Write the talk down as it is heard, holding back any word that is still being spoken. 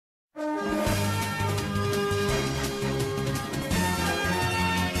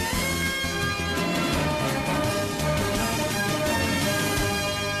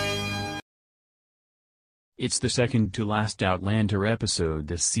It's the second to last Outlander episode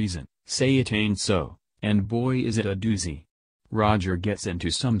this season, say it ain't so, and boy is it a doozy. Roger gets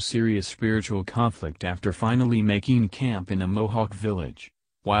into some serious spiritual conflict after finally making camp in a Mohawk village.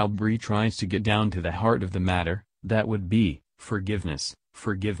 While Bree tries to get down to the heart of the matter, that would be, forgiveness,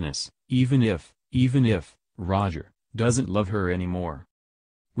 even if, Roger, doesn't love her anymore.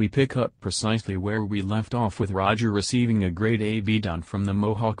 We pick up precisely where we left off with Roger receiving a grade A beatdown from the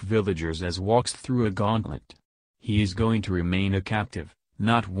Mohawk villagers as walks through a gauntlet. He is going to remain a captive,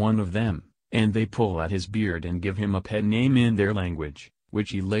 not one of them, and they pull at his beard and give him a pet name in their language, which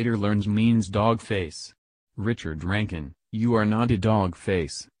he later learns means dog face. Richard Rankin, you are not a dog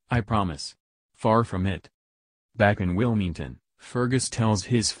face, I promise. Far from it. Back in Wilmington, Fergus tells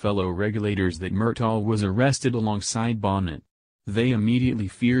his fellow regulators that Murtaugh was arrested alongside Bonnet. They immediately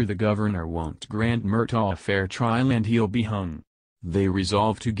fear the governor won't grant Murtaugh a fair trial and he'll be hung. They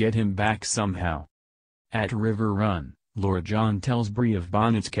resolve to get him back somehow. At River Run, Lord John tells Bree of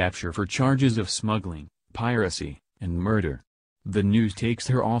Bonnet's capture for charges of smuggling, piracy, and murder. The news takes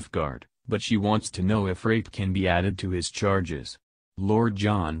her off guard, but she wants to know if rape can be added to his charges. Lord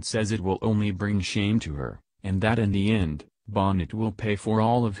John says it will only bring shame to her, and that in the end, Bonnet will pay for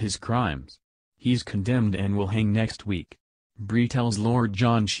all of his crimes. He's condemned and will hang next week. Bree tells Lord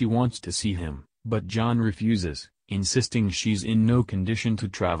John she wants to see him, but John refuses, insisting she's in no condition to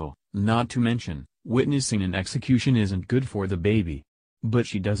travel, not to mention, witnessing an execution isn't good for the baby. But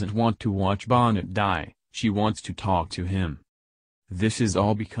she doesn't want to watch Bonnet die, she wants to talk to him. This is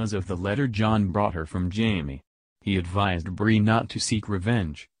all because of the letter John brought her from Jamie. He advised Bree not to seek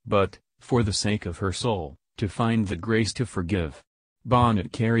revenge, but, for the sake of her soul, to find the grace to forgive.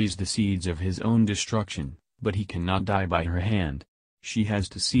 Bonnet carries the seeds of his own destruction, but he cannot die by her hand. She has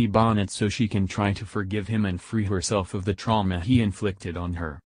to see Bonnet so she can try to forgive him and free herself of the trauma he inflicted on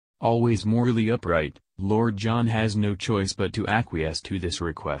her. Always morally upright, Lord John has no choice but to acquiesce to this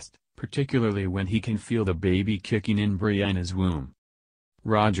request, particularly when he can feel the baby kicking in Brianna's womb.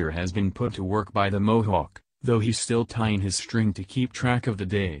 Roger has been put to work by the Mohawk, though he's still tying his string to keep track of the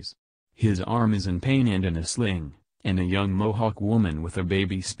days. His arm is in pain and in a sling, and a young Mohawk woman with a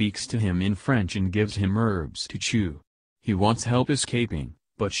baby speaks to him in French and gives him herbs to chew. He wants help escaping,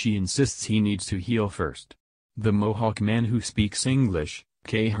 but she insists he needs to heal first. The Mohawk man who speaks English,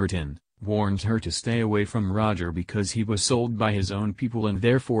 Caherton, warns her to stay away from Roger because he was sold by his own people and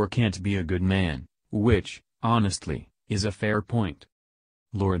therefore can't be a good man, which, honestly, is a fair point.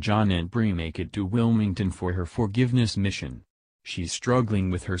 Lord John and Bree make it to Wilmington for her forgiveness mission. She's struggling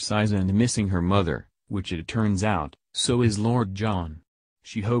with her size and missing her mother, which it turns out, so is Lord John.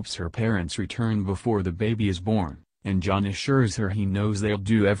 She hopes her parents return before the baby is born, and John assures her he knows they'll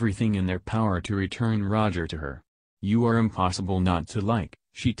do everything in their power to return Roger to her. You are impossible not to like,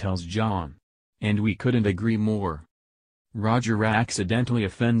 she tells John. And we couldn't agree more. Roger accidentally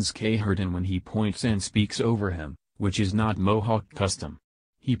offends Caherton when he points and speaks over him, which is not Mohawk custom.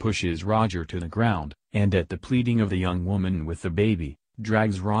 He pushes Roger to the ground, and at the pleading of the young woman with the baby,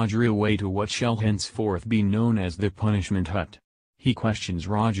 drags Roger away to what shall henceforth be known as the punishment hut. He questions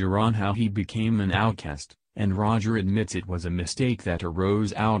Roger on how he became an outcast, and Roger admits it was a mistake that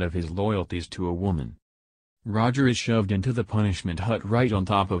arose out of his loyalties to a woman. Roger is shoved into the punishment hut right on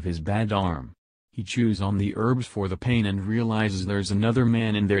top of his bad arm. He chews on the herbs for the pain and realizes there's another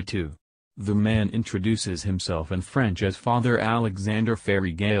man in there too. The man introduces himself in French as Father Alexander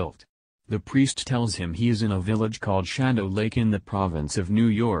Ferry-Galt. The priest tells him he is in a village called Shadow Lake in the province of New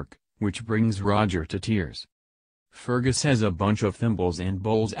York, which brings Roger to tears. Fergus has a bunch of thimbles and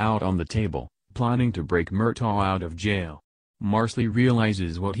bowls out on the table, plotting to break Murtaugh out of jail. Marsley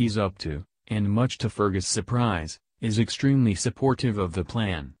realizes what he's up to, and much to Fergus' surprise, is extremely supportive of the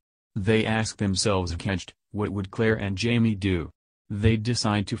plan. They ask themselves what would Claire and Jamie do? They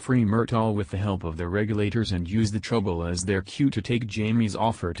decide to free Murtaugh with the help of the regulators and use the trouble as their cue to take Jamie's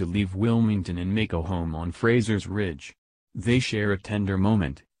offer to leave Wilmington and make a home on Fraser's Ridge. They share a tender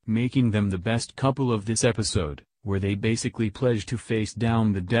moment, making them the best couple of this episode, where they basically pledge to face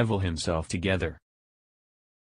down the devil himself together.